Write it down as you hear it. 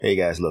Hey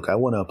guys, look, I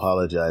want to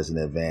apologize in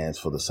advance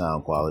for the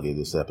sound quality of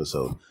this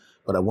episode,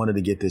 but I wanted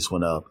to get this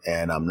one up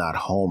and I'm not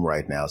home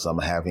right now, so I'm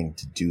having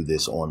to do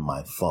this on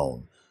my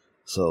phone.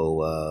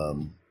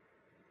 So,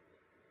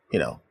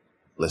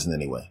 listen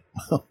anyway.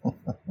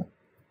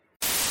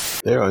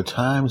 There are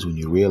times when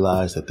you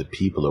realize that the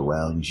people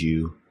around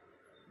you,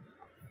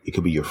 it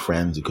could be your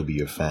friends, it could be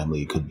your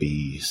family, it could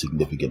be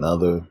significant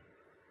other,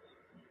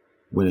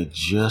 when it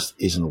just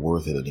isn't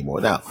worth it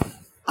anymore. Now,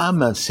 I'm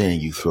not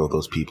saying you throw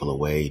those people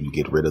away and you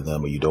get rid of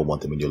them or you don't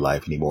want them in your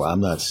life anymore.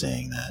 I'm not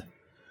saying that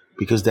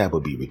because that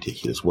would be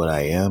ridiculous. What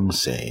I am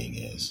saying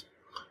is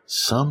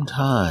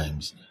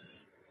sometimes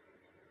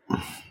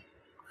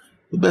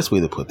the best way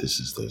to put this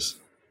is this.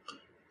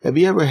 Have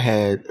you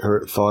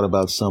ever thought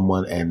about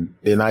someone and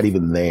they're not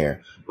even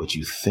there, but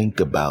you think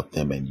about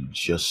them and you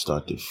just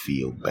start to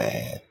feel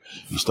bad?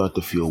 You start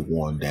to feel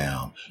worn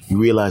down.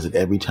 You realize that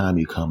every time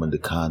you come into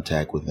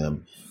contact with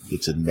them,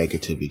 it's a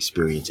negative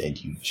experience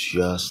and you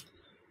just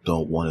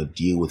don't want to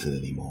deal with it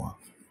anymore.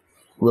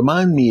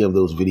 Remind me of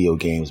those video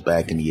games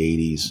back in the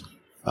 80s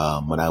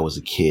when I was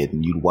a kid.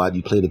 And you'd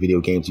play the video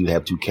games, you'd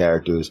have two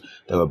characters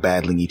that were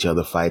battling each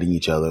other, fighting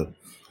each other.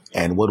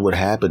 And what would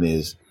happen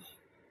is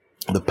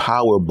the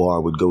power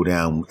bar would go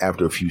down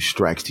after a few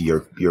strikes to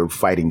your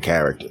fighting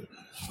character.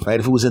 Right?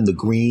 If it was in the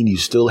green, you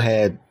still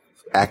had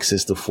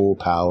access to full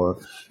power.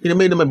 It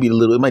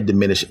might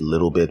diminish a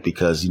little bit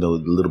because, a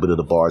little bit of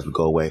the bars would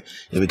go away.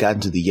 If it got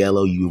into the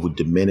yellow, you would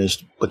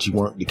diminish, but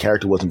the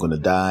character wasn't going to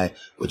die,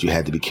 but you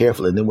had to be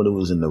careful. And then when it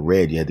was in the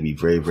red, you had to be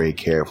very, very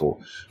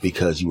careful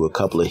because you were a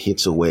couple of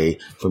hits away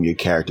from your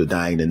character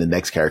dying and the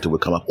next character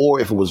would come up.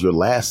 Or if it was your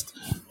last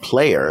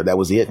player, that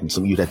was it. And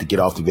so you'd have to get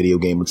off the video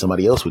game and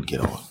somebody else would get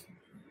on.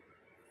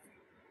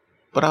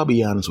 But I'll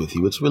be honest with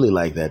you, it's really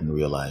like that in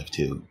real life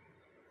too.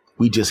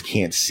 We just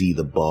can't see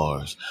the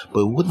bars.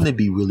 But wouldn't it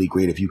be really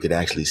great if you could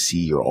actually see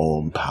your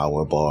own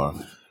power bar,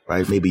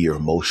 right? Maybe your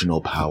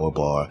emotional power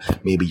bar,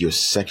 maybe your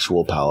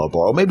sexual power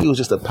bar, or maybe it was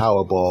just a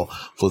power bar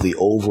for the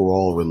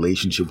overall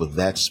relationship with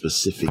that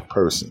specific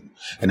person.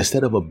 And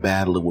instead of a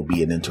battle, it would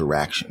be an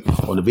interaction.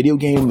 On the video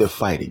game, they're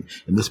fighting.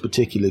 In this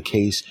particular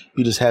case,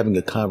 you're just having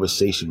a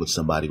conversation with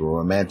somebody or a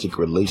romantic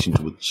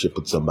relationship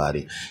with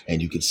somebody,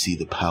 and you can see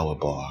the power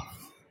bar.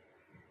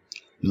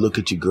 You look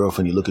at your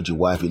girlfriend, you look at your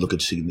wife, you look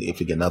at your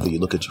significant other, you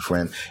look at your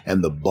friend,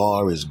 and the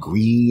bar is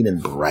green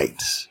and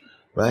bright,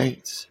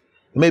 right?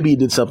 Maybe you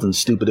did something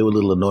stupid, they were a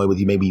little annoyed with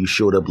you, maybe you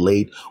showed up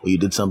late, or you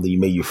did something,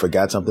 you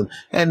forgot something,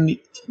 and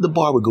the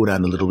bar would go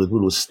down a little bit, but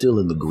it was still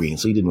in the green,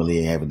 so you didn't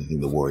really have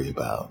anything to worry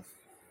about.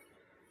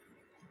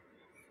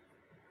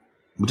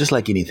 But just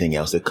like anything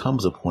else, there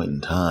comes a point in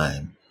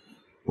time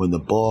when the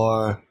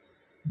bar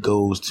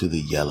goes to the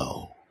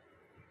yellow,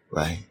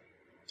 right?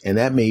 And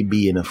that may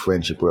be in a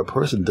friendship where a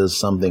person does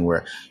something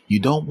where you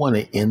don't want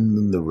to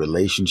end the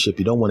relationship,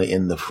 you don't want to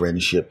end the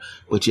friendship,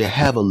 but you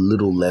have a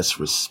little less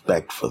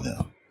respect for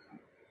them.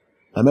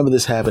 I remember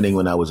this happening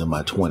when I was in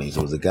my 20s.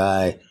 There was a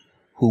guy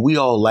who we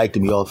all liked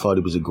him. We all thought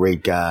he was a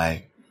great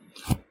guy.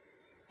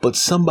 But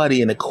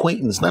somebody, an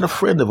acquaintance, not a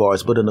friend of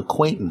ours, but an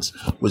acquaintance,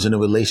 was in a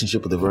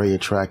relationship with a very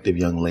attractive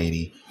young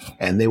lady,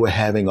 and they were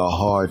having a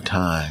hard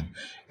time.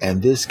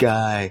 And this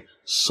guy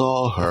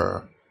saw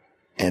her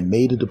and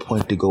made it a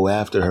point to go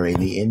after her, and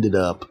he ended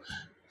up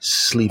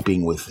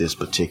sleeping with this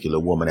particular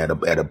woman at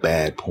a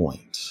bad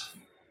point,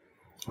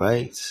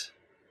 right?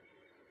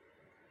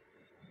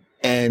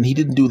 And he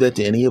didn't do that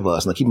to any of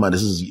us. Now, keep in mind,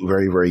 this is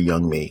very, very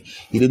young me.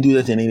 He didn't do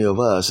that to any of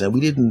us, and we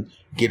didn't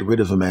get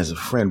rid of him as a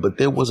friend, but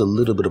there was a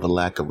little bit of a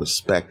lack of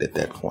respect at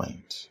that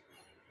point.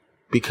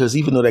 Because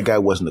even though that guy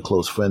wasn't a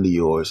close friend of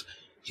yours,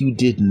 you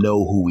didn't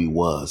know who he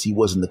was. He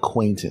was an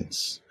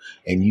acquaintance,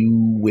 and you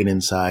went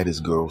inside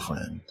his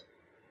girlfriend.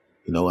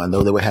 I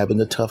know they were having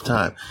a tough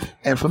time.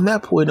 And from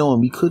that point on,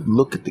 we couldn't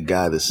look at the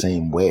guy the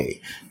same way.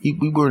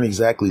 We weren't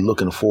exactly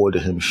looking forward to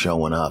him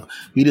showing up.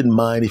 We didn't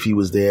mind if he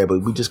was there,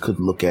 but we just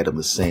couldn't look at him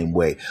the same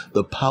way.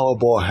 The power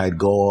bar had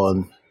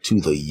gone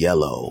to the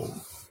yellow.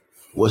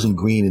 It wasn't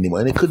green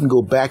anymore. And it couldn't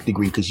go back to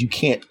green because you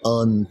can't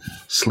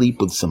unsleep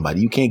with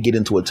somebody. You can't get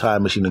into a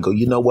time machine and go,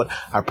 you know what?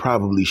 I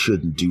probably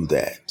shouldn't do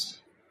that.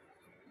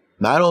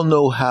 Now, I don't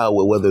know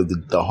whether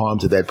the harm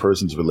to that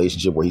person's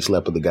relationship where he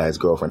slept with the guy's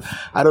girlfriend,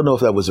 I don't know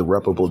if that was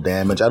irreparable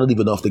damage. I don't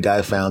even know if the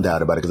guy found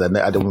out about it because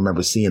I don't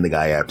remember seeing the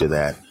guy after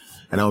that.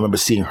 And I don't remember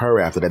seeing her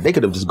after that. They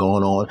could have just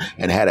gone on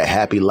and had a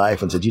happy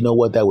life and said, you know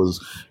what,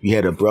 you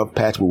had a rough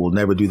patch, but we'll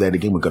never do that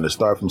again. We're going to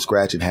start from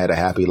scratch and had a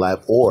happy life.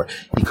 Or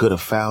he could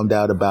have found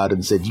out about it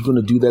and said, you're going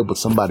to do that with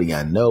somebody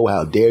I know?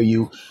 How dare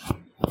you?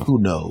 Who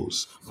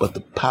knows? But the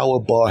power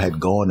bar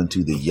had gone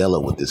into the yellow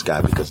with this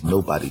guy because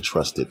nobody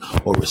trusted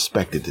or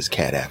respected this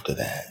cat after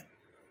that.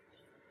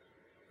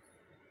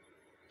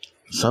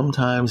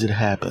 Sometimes it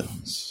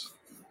happens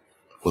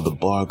where the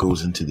bar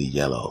goes into the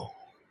yellow.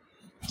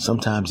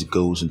 Sometimes it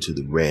goes into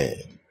the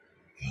red.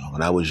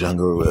 When I was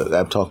younger,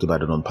 I've talked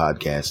about it on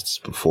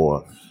podcasts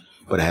before,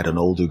 but I had an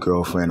older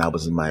girlfriend. I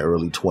was in my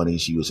early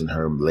 20s. She was in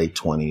her late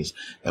 20s,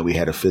 and we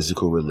had a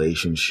physical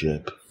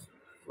relationship,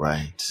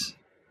 right?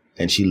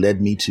 And she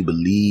led me to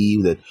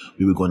believe that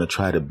we were going to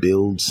try to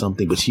build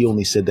something, but she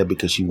only said that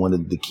because she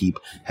wanted to keep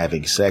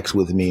having sex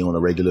with me on a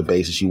regular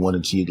basis. She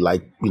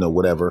liked,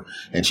 whatever,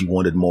 and she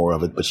wanted more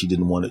of it, but she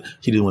didn't want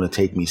to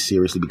take me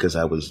seriously because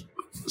I was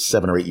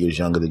 7 or 8 years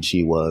younger than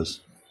she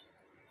was.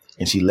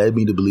 And she led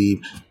me to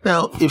believe,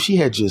 now, if she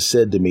had just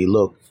said to me,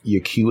 look,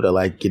 you're cute, I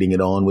like getting it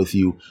on with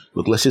you.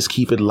 Look, let's just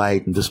keep it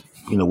light and just,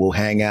 we'll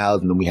hang out,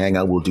 and when we hang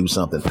out, we'll do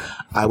something.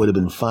 I would have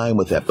been fine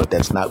with that, but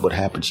that's not what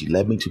happened. She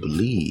led me to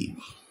believe.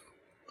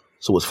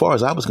 So as far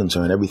as I was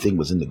concerned, everything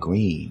was in the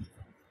green.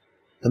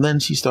 And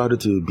then she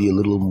started to be a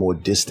little more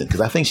distant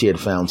because I think she had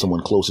found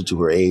someone closer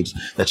to her age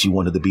that she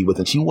wanted to be with.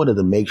 And she wanted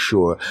to make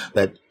sure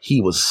that he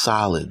was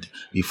solid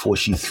before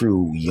she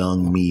threw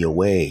young me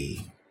away.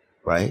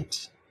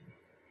 Right?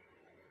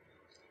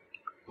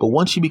 But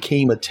once she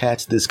became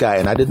attached to this guy,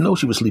 and I didn't know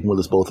she was sleeping with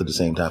us both at the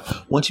same time.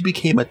 Once she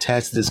became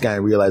attached to this guy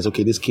and realized,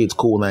 okay, this kid's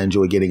cool and I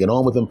enjoy getting it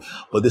on with him,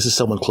 but this is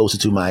someone closer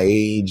to my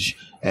age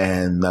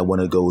and I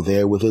want to go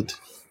there with it.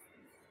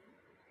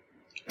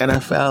 And I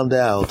found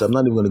out, I'm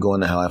not even going to go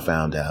into how I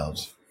found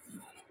out,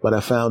 but I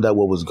found out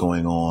what was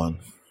going on.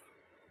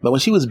 But when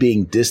she was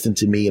being distant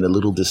to me and a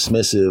little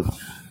dismissive,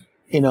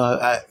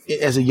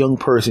 as a young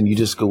person, you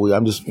just go,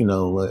 I'm just,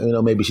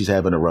 maybe she's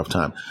having a rough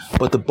time.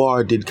 But the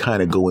bar did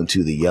kind of go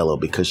into the yellow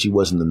because she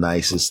wasn't the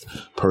nicest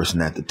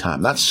person at the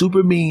time. Not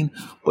super mean,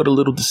 but a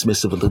little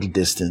dismissive, a little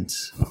distant,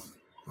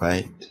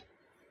 right?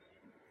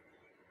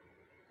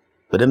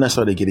 But then I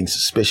started getting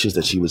suspicious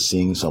that she was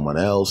seeing someone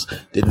else.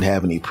 Didn't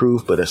have any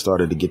proof, but I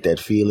started to get that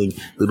feeling.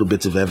 Little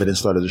bits of evidence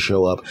started to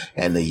show up,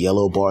 and the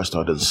yellow bar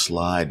started to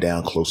slide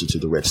down closer to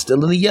the red.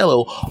 Still in the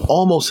yellow,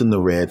 almost in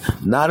the red.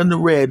 Not in the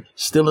red,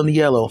 still in the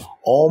yellow,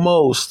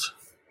 almost.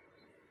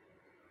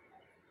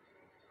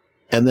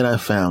 And then I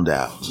found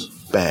out.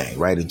 Bang,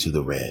 right into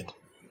the red.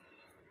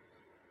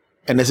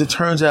 And as it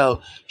turns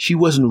out, she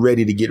wasn't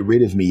ready to get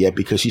rid of me yet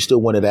because she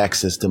still wanted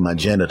access to my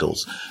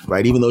genitals,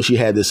 right? Even though she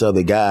had this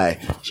other guy,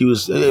 she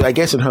was, I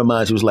guess in her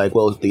mind, she was like,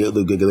 well,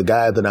 the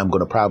guy that I'm going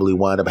to probably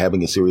wind up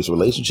having a serious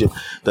relationship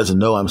doesn't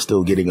know I'm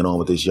still getting it on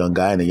with this young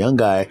guy. And the young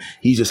guy,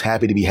 he's just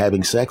happy to be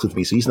having sex with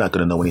me. So he's not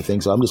going to know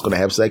anything. So I'm just going to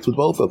have sex with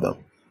both of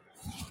them.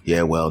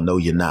 Yeah, well, no,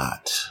 you're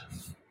not.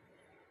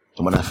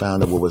 And when I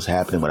found out what was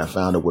happening, when I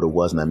found out what it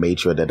was, and I made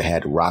sure that it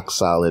had rock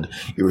solid,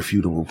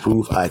 irrefutable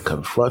proof, I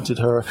confronted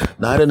her,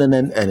 not in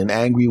an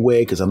angry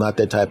way, because I'm not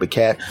that type of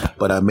cat,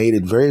 but I made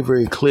it very,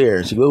 very clear.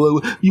 And she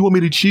goes, well, you want me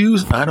to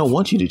choose? I don't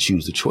want you to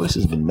choose. The choice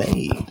has been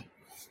made.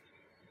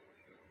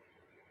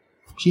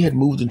 She had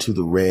moved into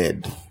the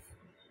red.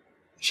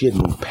 She had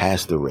moved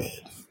past the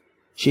red.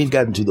 She had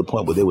gotten to the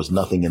point where there was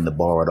nothing in the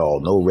bar at all.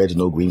 No reds,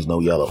 no greens,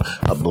 no yellow.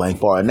 A blank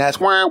bar. And that's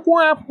when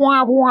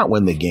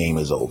the game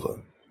is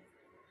over.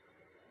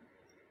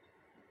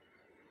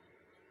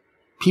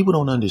 People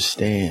don't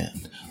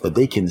understand that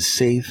they can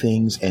say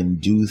things and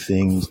do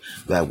things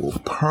that will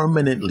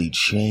permanently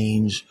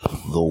change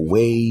the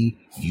way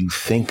you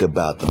think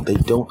about them. They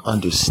don't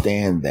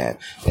understand that.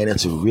 And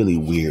it's a really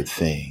weird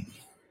thing.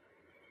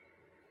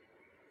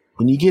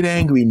 When you get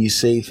angry and you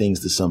say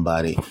things to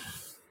somebody,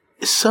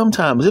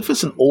 sometimes if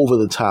it's an over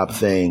the top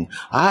thing,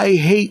 I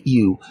hate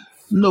you,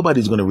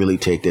 nobody's going to really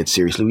take that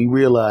seriously. We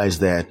realize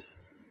that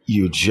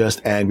you're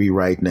just angry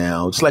right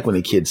now. It's like when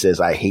a kid says,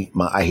 I hate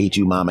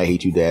you, mom, I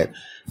hate you, dad.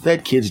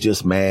 That kid's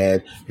just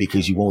mad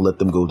because you won't let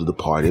them go to the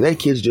party. That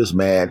kid's just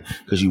mad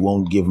because you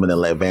won't give them an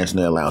advance in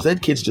their allowance.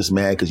 That kid's just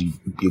mad because you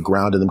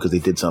grounded them because they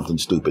did something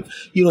stupid.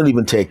 You don't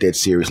even take that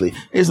seriously.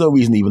 There's no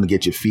reason even to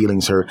get your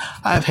feelings hurt.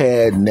 I've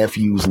had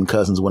nephews and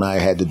cousins when I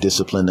had to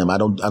discipline them. I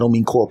don't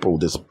mean corporal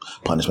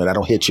punishment. I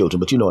don't hit children,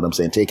 but you know what I'm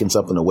saying. Taking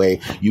something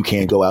away, you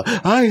can't go out.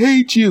 I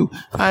hate you.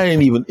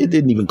 It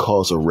didn't even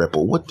cause a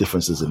ripple. What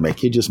difference does it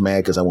make? You're just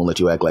mad because I won't let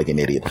you act like an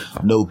idiot.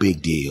 No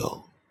big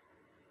deal.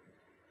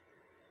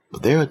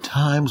 But there are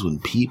times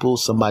when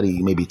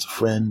somebody, maybe it's a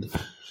friend,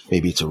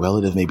 maybe it's a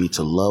relative, maybe it's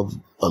a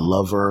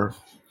lover,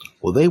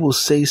 well, they will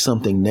say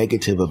something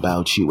negative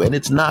about you. And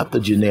it's not the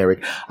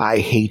generic, I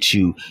hate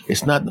you.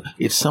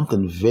 It's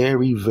something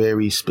very,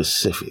 very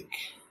specific.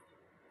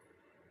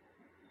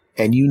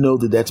 And you know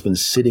that that's been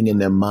sitting in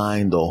their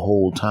mind the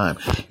whole time.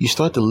 You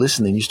start to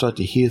listen and you start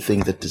to hear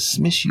things that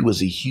dismiss you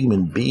as a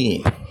human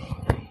being,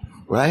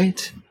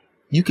 right?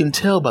 You can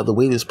tell by the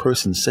way this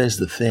person says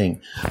the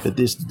thing that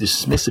this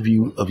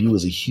dismissive of you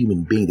as a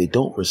human being. They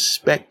don't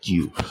respect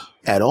you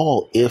at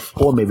all,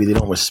 or maybe they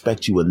don't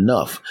respect you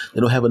enough.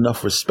 They don't have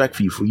enough respect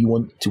for you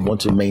want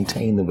to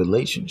maintain the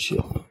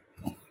relationship.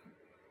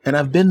 And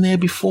I've been there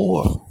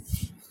before.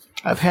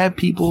 I've had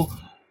people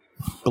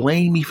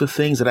blame me for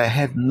things that I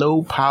had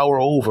no power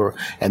over,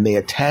 and they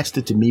attached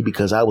it to me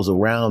because I was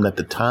around at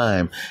the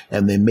time,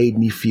 and they made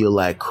me feel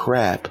like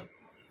crap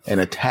and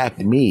attacked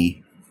me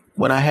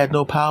when I had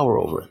no power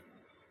over it.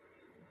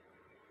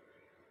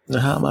 Now,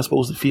 how am I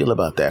supposed to feel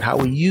about that? How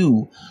are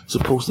you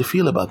supposed to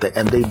feel about that?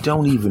 And they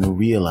don't even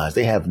realize,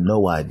 they have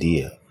no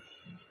idea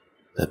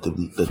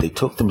that they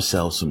took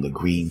themselves from the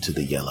green to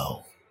the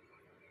yellow.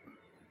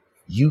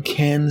 You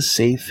can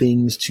say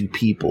things to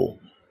people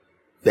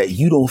that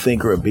you don't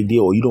think are a big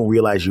deal, or you don't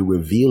realize you're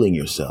revealing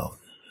yourself,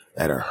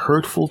 that are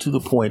hurtful to the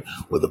point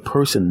where the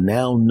person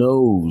now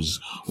knows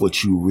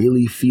what you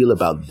really feel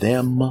about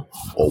them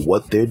or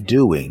what they're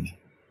doing.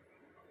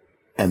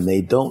 And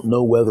they don't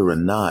know whether or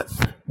not,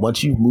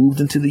 once you've moved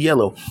into the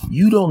yellow,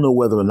 you don't know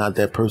whether or not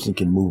that person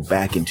can move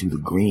back into the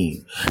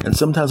green. And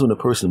sometimes when a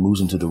person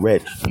moves into the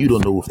red, you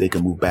don't know if they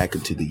can move back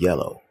into the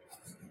yellow.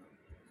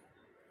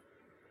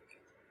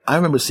 I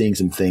remember seeing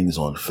some things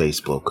on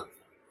Facebook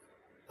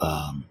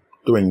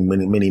during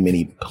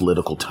many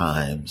political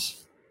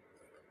times,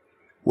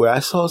 where I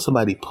saw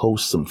somebody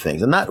post some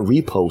things, and not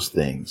repost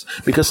things,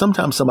 because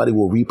sometimes somebody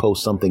will repost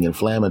something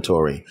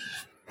inflammatory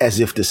as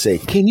if to say,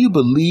 can you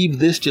believe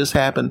this just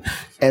happened?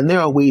 And there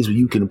are ways where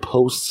you can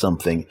post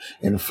something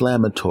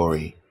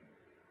inflammatory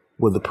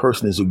where the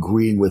person is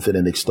agreeing with it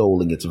and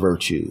extolling its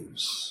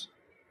virtues.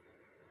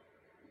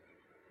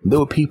 There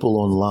were people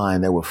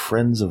online that were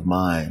friends of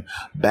mine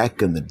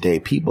back in the day,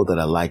 people that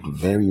I liked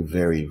very,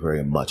 very,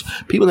 very much,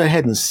 people that I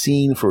hadn't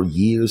seen for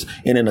years,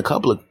 and in a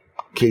couple of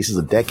cases,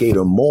 a decade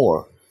or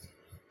more,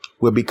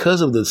 where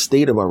because of the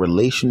state of our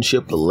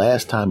relationship, the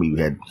last time we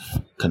had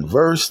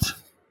conversed,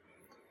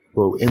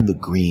 we were in the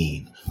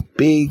green,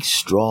 big,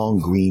 strong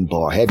green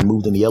bar, hadn't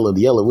moved in the yellow.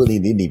 The yellow really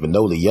didn't even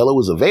know the yellow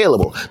was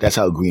available. That's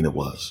how green it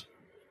was.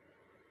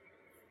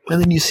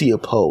 And then you see a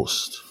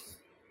post,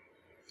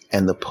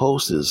 and the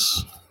post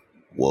is,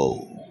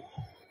 whoa.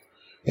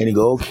 And you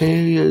go,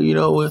 okay,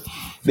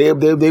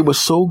 they were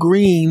so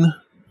green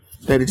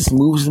that it just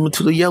moves them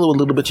into the yellow a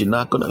little bit. You're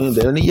not going to,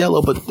 they're in the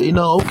yellow, but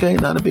okay,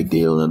 not a big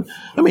deal. And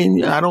I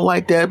mean, I don't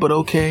like that, but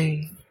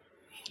okay.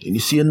 And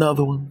you see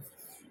another one,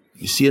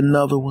 you see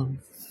another one,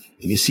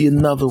 and you see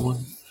another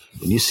one,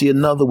 and you see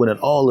another one. And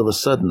all of a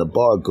sudden the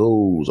bar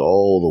goes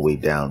all the way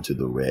down to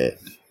the red.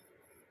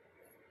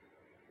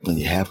 And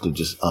you have to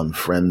just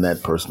unfriend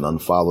that person,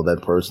 unfollow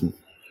that person,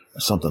 or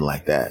something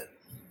like that.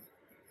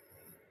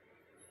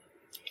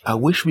 I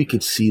wish we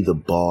could see the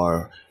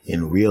bar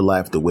in real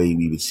life the way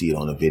we would see it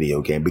on a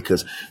video game,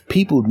 because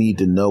people need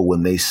to know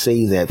when they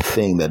say that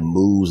thing that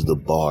moves the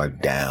bar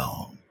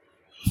down.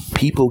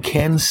 People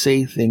can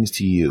say things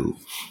to you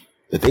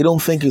that they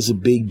don't think is a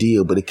big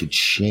deal, but it could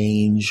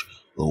change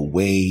the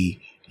way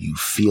you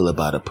feel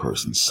about a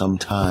person,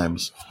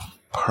 sometimes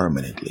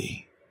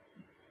permanently.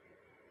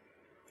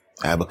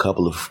 I have a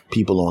couple of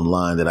people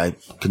online that I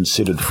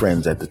considered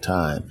friends at the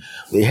time.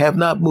 They have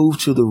not moved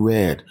to the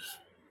red,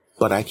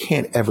 but I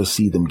can't ever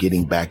see them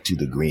getting back to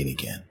the green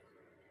again.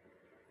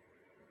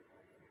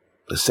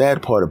 The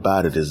sad part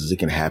about it is it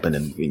can happen,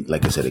 and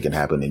like I said, it can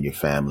happen in your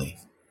family.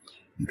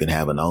 You can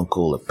have an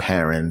uncle, a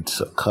parent,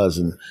 a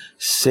cousin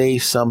say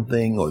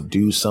something or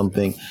do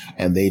something,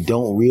 and they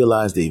don't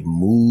realize they've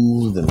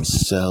moved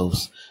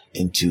themselves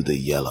into the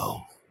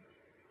yellow.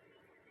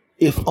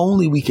 If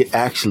only we could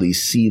actually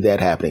see that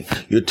happening.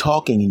 You're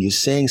talking and you're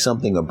saying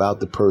something about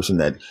the person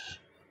that,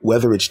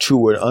 whether it's true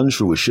or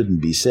untrue, it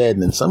shouldn't be said.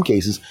 And in some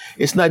cases,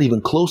 it's not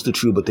even close to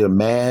true, but they're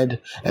mad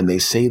and they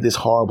say this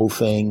horrible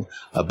thing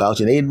about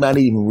you. And they might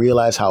even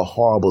realize how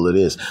horrible it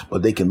is,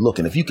 but they can look.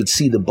 And if you could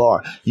see the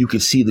bar, you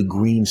could see the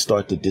green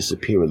start to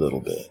disappear a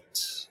little bit.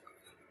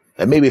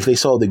 And maybe if they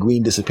saw the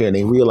green disappear and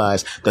they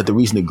realize that the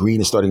reason the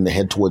green is starting to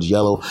head towards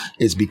yellow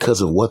is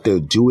because of what they're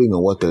doing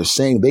or what they're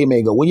saying, they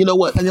may go, well, you know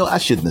what? I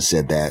shouldn't have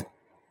said that.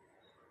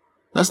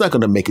 That's not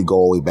going to make it go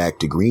all the way back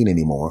to green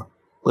anymore,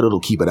 but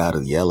it'll keep it out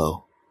of the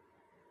yellow.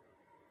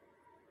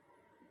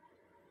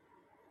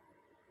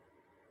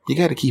 You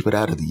got to keep it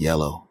out of the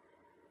yellow.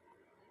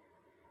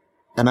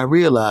 And I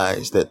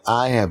realize that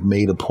I have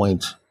made a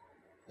point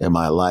in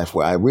my life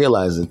where I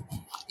realize that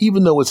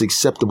even though it's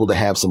acceptable to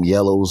have some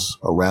yellows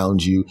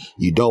around you,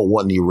 you don't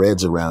want any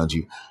reds around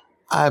you.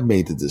 I've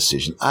made the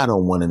decision. I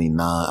don't want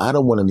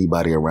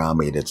anybody around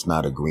me that's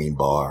not a green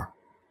bar.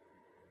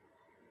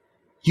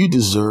 You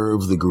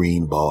deserve the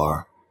green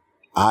bar.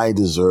 I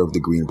deserve the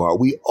green bar.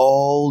 We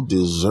all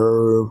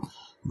deserve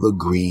the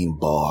green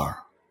bar.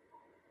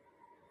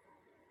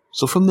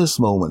 So from this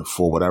moment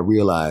forward, I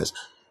realize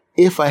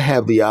if I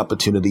have the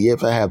opportunity,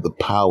 if I have the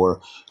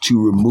power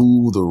to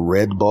remove the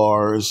red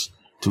bars,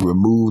 to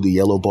remove the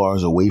yellow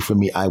bars away from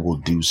me, I will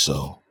do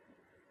so.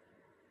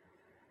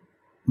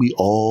 We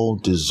all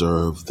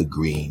deserve the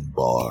green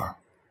bar,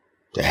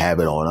 to have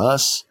it on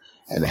us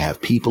and to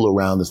have people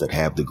around us that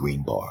have the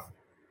green bar.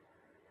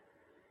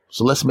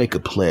 So let's make a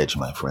pledge,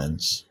 my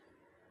friends,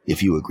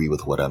 if you agree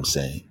with what I'm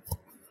saying.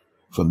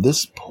 From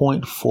this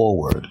point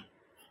forward,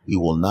 we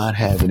will not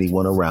have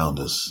anyone around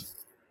us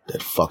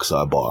that fucks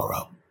our bar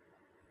up.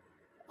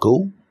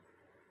 Cool?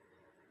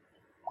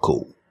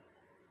 Cool.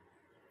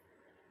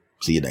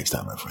 See you next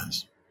time, my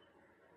friends.